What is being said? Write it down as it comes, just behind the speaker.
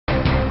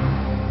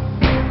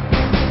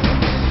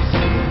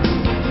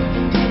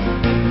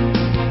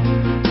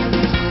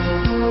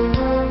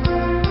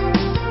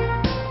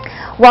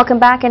Welcome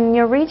back. In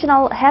your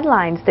regional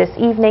headlines this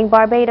evening,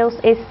 Barbados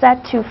is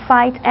set to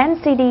fight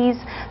NCDs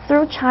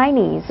through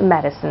Chinese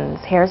medicines.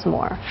 Here's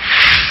more.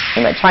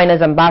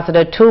 China's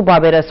ambassador to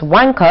Barbados,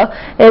 Wang Ke,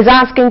 is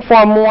asking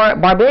for more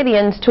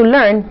Barbadians to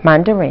learn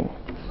Mandarin.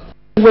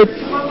 With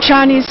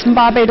Chinese and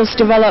Barbados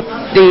developed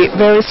the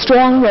very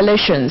strong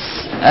relations,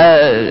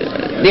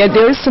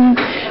 there is some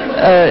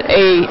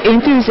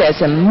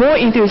more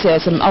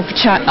enthusiasm of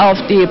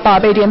the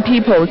Barbadian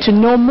people to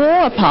know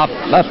more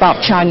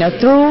about China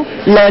through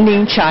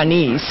learning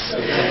Chinese.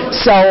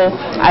 So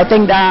I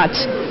think that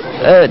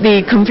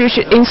the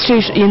Confucius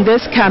Institute in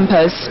this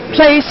campus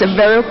plays a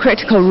very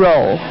critical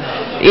role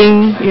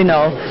in,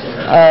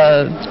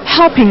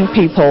 helping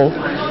people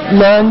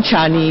learn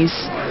Chinese,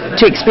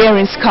 to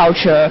experience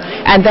culture,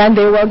 and then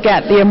they will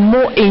get their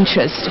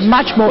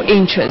much more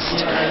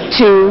interest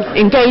to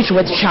engage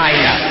with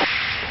China.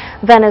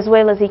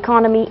 Venezuela's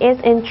economy is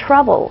in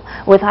trouble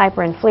with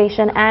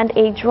hyperinflation and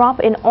a drop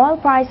in oil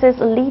prices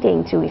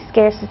leading to a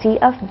scarcity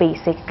of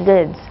basic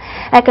goods.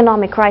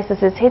 Economic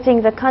crisis is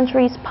hitting the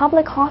country's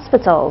public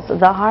hospitals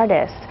the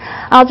hardest.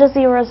 Al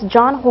Jazeera's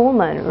John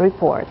Holman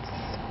reports.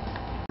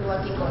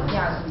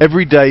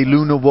 Every day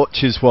Luna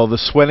watches while the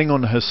swelling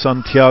on her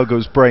son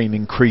Tiago's brain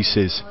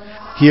increases.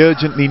 He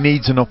urgently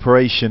needs an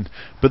operation,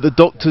 but the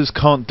doctors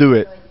can't do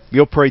it. The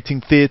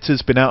operating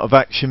theatre's been out of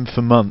action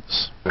for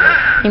months.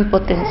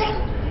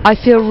 I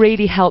feel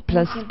really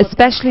helpless,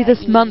 especially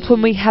this month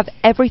when we have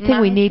everything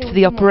we need for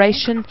the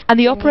operation and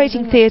the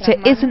operating theatre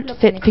isn't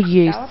fit for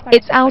use.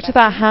 It's out of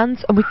our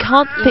hands and we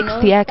can't fix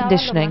the air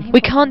conditioning.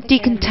 We can't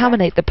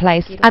decontaminate the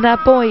place and our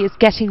boy is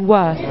getting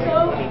worse.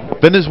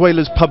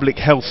 Venezuela's public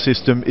health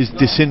system is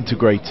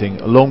disintegrating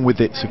along with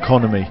its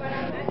economy.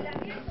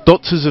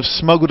 Doctors have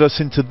smuggled us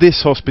into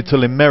this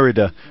hospital in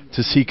Merida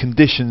to see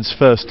conditions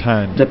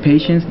firsthand. The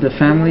patients, the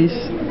families,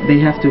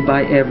 they have to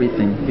buy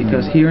everything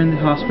because here in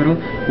the hospital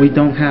we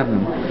don't have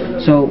them.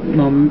 So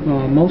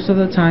most of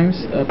the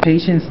times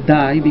patients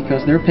die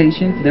because their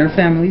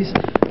families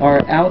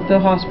are out the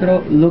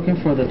hospital looking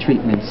for the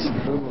treatments.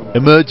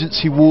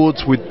 Emergency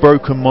wards with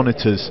broken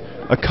monitors,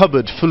 a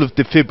cupboard full of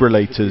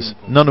defibrillators,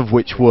 none of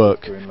which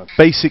work.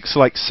 Basics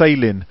like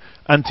saline,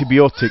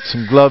 antibiotics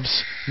and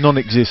gloves,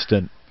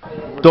 non-existent.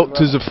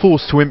 Doctors are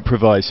forced to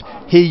improvise,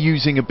 here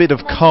using a bit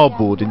of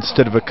cardboard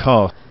instead of a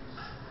car.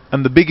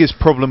 And the biggest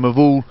problem of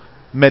all,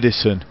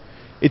 medicine.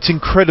 It's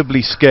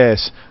incredibly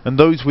scarce, and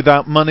those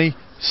without money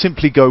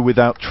simply go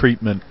without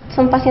treatment.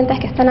 There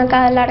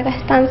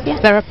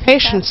are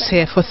patients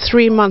here for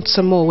 3 months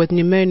or more with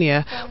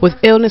pneumonia, with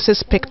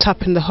illnesses picked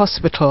up in the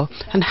hospital.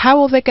 And how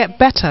will they get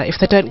better if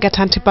they don't get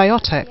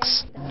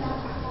antibiotics?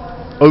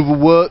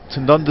 Overworked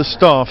and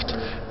understaffed,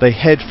 they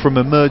head from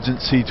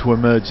emergency to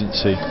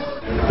emergency.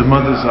 The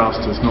mother's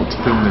asked us not to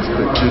film this,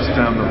 but just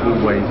down the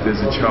hallway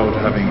there's a child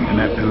having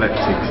an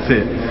epileptic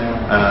fit.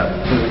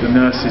 The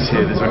nurses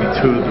here, there's only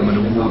 2 of them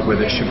in a ward where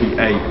there should be 8,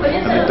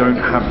 and they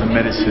don't have the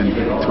medicine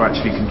to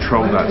actually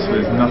control that, so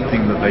there's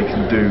nothing that they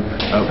can do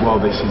while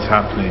this is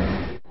happening.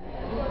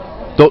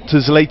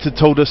 Doctors later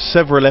told us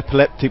several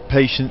epileptic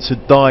patients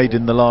had died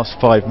in the last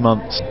 5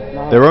 months.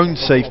 Their own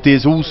safety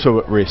is also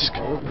at risk.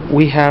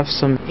 We have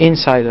some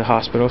inside the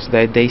hospitals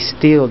that they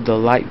steal the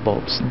light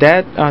bulbs.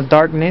 That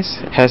darkness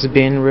has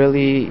been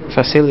really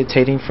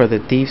facilitating for the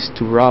thieves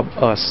to rob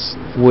us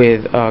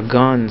with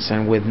guns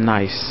and with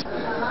knives.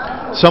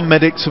 Some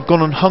medics have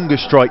gone on hunger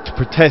strike to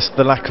protest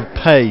the lack of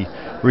pay,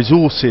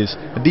 resources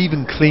and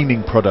even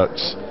cleaning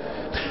products.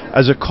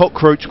 As a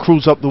cockroach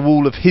crawls up the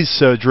wall of his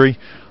surgery,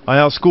 I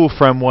ask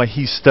Orfram why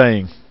he's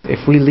staying.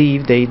 If we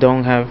leave, they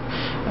don't have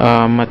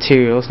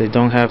materials, they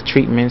don't have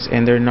treatments,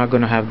 and they're not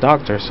going to have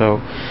doctors. So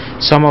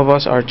some of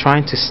us are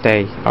trying to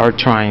stay,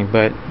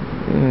 but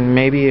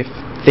maybe if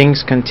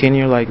things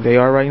continue like they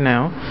are right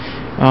now,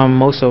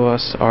 most of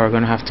us are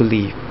going to have to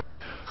leave.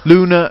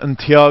 Luna and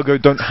Tiago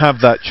don't have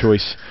that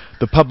choice.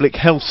 The public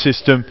health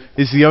system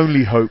is the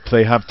only hope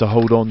they have to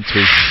hold on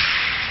to.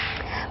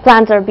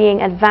 Plans are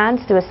being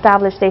advanced to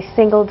establish a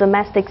single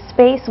domestic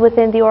space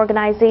within the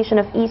Organization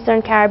of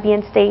Eastern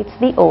Caribbean States,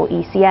 the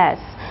OECS.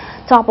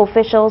 Top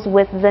officials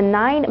with the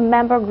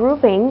 9-member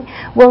grouping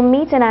will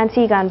meet in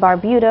Antigua and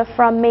Barbuda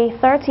from May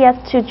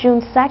 30th to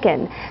June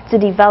 2nd to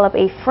develop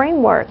a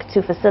framework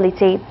to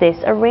facilitate this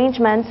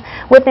arrangement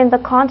within the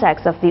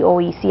context of the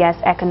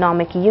OECS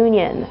Economic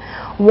Union.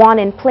 Once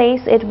in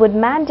place, it would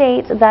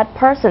mandate that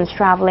persons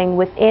traveling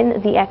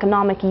within the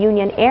Economic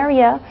Union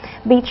area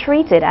be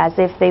treated as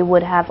if they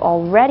would have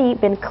already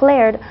been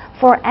cleared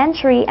for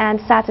entry and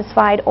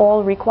satisfied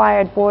all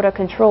required border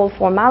control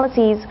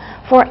formalities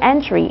for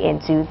entry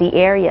into the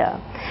area.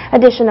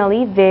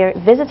 Additionally,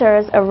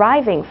 visitors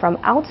arriving from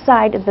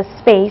outside the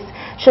space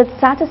should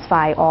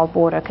satisfy all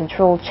border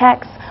control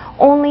checks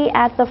only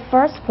at the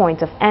first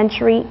point of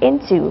entry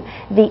into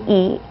the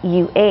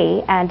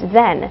EUA and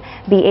then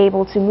be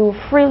able to move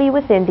freely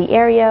within the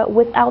area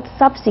without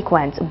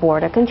subsequent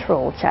border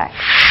control checks.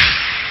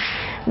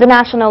 The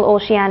National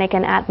Oceanic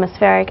and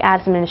Atmospheric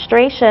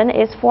Administration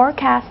is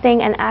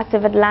forecasting an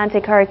active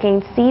Atlantic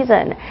hurricane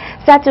season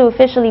set to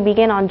officially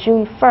begin on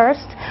June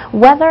 1st.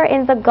 Weather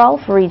in the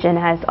Gulf region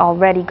has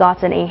already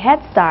gotten a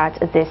head start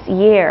this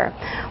year.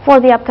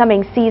 For the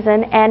upcoming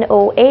season,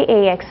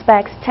 NOAA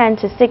expects 10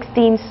 to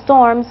 16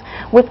 storms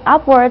with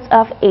upwards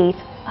of 8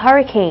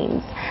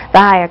 hurricanes. The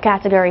higher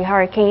category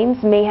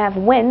hurricanes may have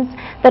winds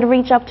that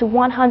reach up to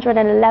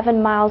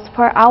 111 miles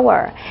per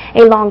hour.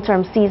 A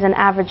long-term season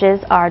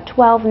averages are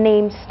 12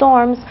 named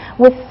storms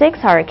with 6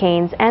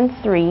 hurricanes and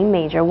 3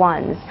 major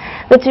ones.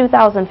 The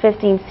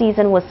 2015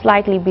 season was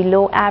slightly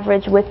below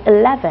average with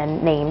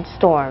 11 named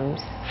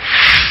storms.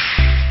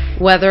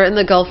 Weather in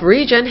the Gulf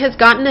region has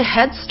gotten a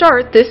head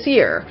start this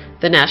year.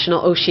 The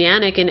National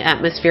Oceanic and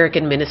Atmospheric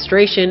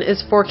Administration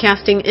is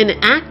forecasting an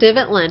active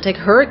Atlantic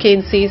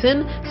hurricane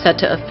season set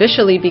to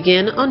officially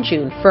begin on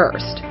June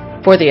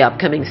 1st. For the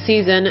upcoming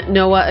season,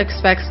 NOAA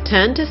expects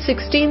 10 to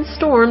 16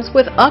 storms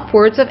with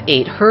upwards of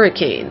 8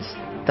 hurricanes.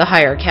 The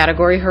higher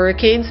category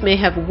hurricanes may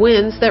have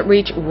winds that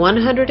reach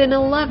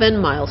 111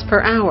 miles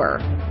per hour.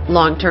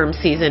 Long-term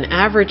season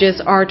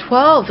averages are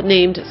 12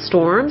 named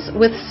storms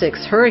with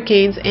 6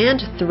 hurricanes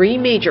and 3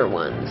 major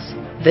ones.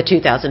 The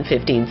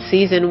 2015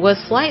 season was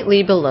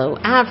slightly below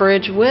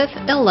average with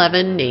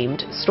 11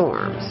 named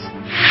storms.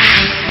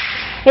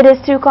 It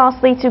is too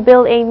costly to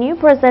build a new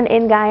prison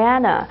in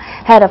Guyana.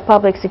 Head of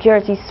Public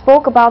Security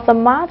spoke about the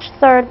March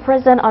 3rd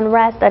prison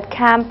unrest at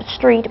Camp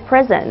Street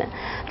Prison.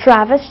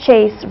 Travis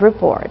Chase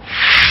reports.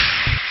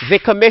 The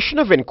Commission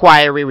of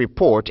Inquiry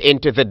report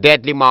into the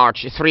deadly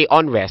March 3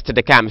 unrest at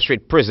the Camp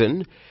Street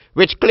Prison,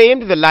 which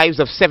claimed the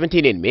lives of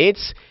 17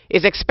 inmates,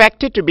 is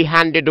expected to be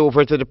handed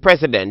over to the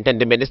President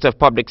and the Minister of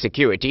Public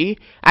Security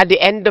at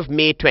the end of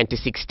May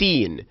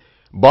 2016.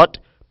 But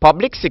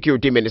Public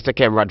Security Minister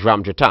Kemrad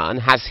Ramjatan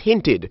has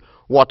hinted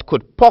what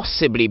could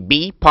possibly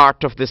be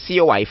part of the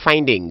COI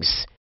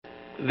findings.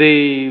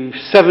 The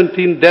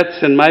 17 deaths,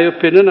 in my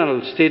opinion, and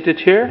I'll state it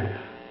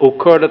here,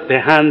 occurred at the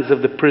hands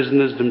of the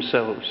prisoners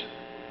themselves.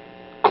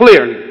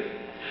 Clearly.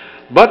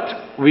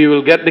 But we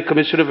will get the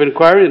Commission of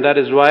Inquiry, and that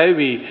is why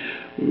we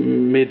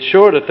made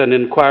sure that an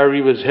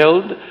inquiry was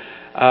held.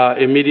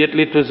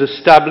 Immediately it was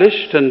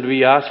established, and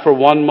we asked for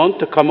 1 month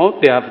to come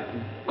out. They have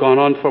gone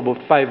on for about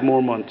 5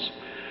 more months.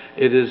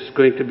 It is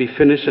going to be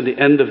finished at the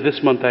end of this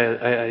month,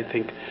 I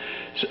think.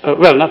 So,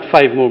 well, not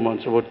 5 more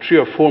months, about 3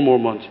 or 4 more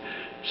months.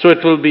 So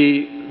it will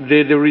be,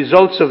 the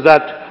results of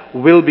that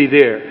will be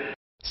there.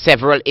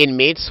 Several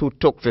inmates who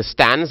took the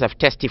stands have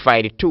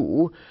testified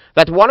too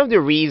that one of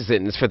the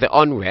reasons for the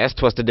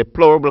unrest was the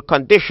deplorable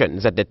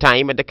conditions at the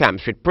time at the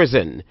Camp Street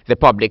Prison. The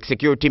Public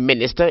Security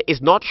Minister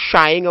is not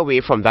shying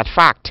away from that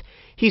fact.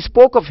 He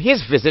spoke of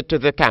his visit to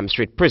the Camp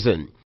Street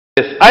Prison.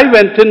 Yes, I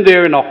went in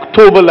there in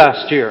October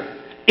last year,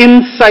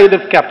 inside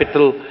of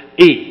Capital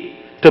A,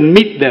 to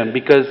meet them,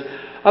 because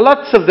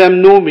lots of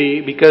them know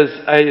me because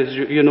I, as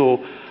you know,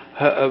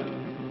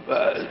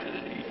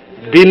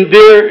 been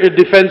there in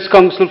Defense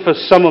Council for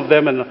some of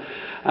them,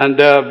 and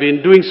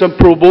been doing some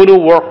pro bono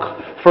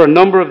work for a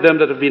number of them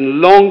that have been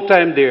long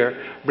time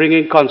there,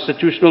 bringing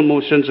constitutional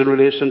motions in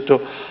relation to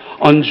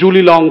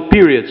unduly long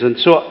periods. And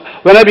so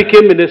when I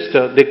became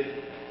minister,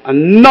 a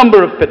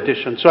number of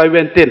petitions. So I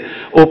went in,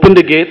 opened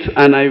the gate,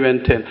 and I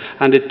went in.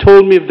 And they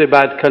told me of the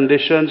bad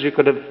conditions. You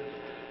could have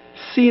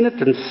seen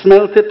it and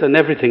smelt it and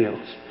everything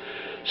else.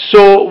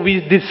 So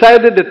we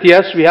decided that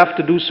yes, we have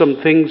to do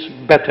some things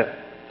better.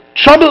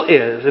 Trouble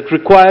is, it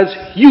requires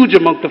huge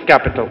amount of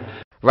capital.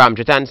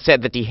 Ramjatan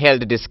said that he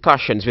held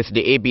discussions with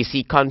the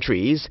ABC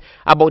countries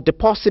about the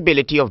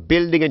possibility of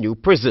building a new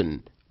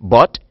prison,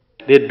 but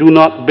they do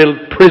not build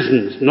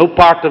prisons. No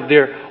part of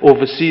their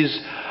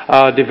overseas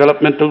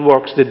developmental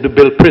works, they do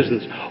build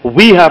prisons.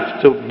 We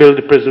have to build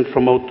a prison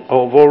from out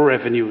of our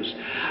revenues.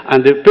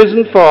 And the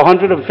prison for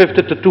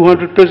 150 to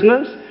 200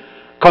 prisoners,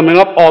 coming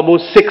up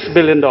almost $6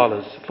 billion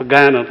for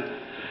Guyana.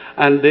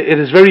 And it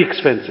is very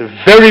expensive,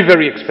 very,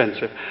 very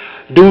expensive.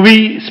 Do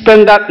we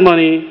spend that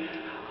money,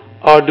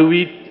 or do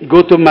we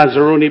go to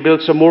Mazaruni,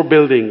 build some more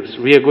buildings?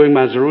 We are going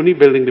Mazaruni,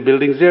 building the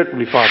buildings there. It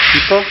will be far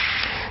cheaper.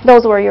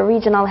 Those were your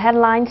regional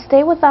headlines.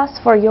 Stay with us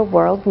for your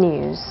world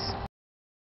news.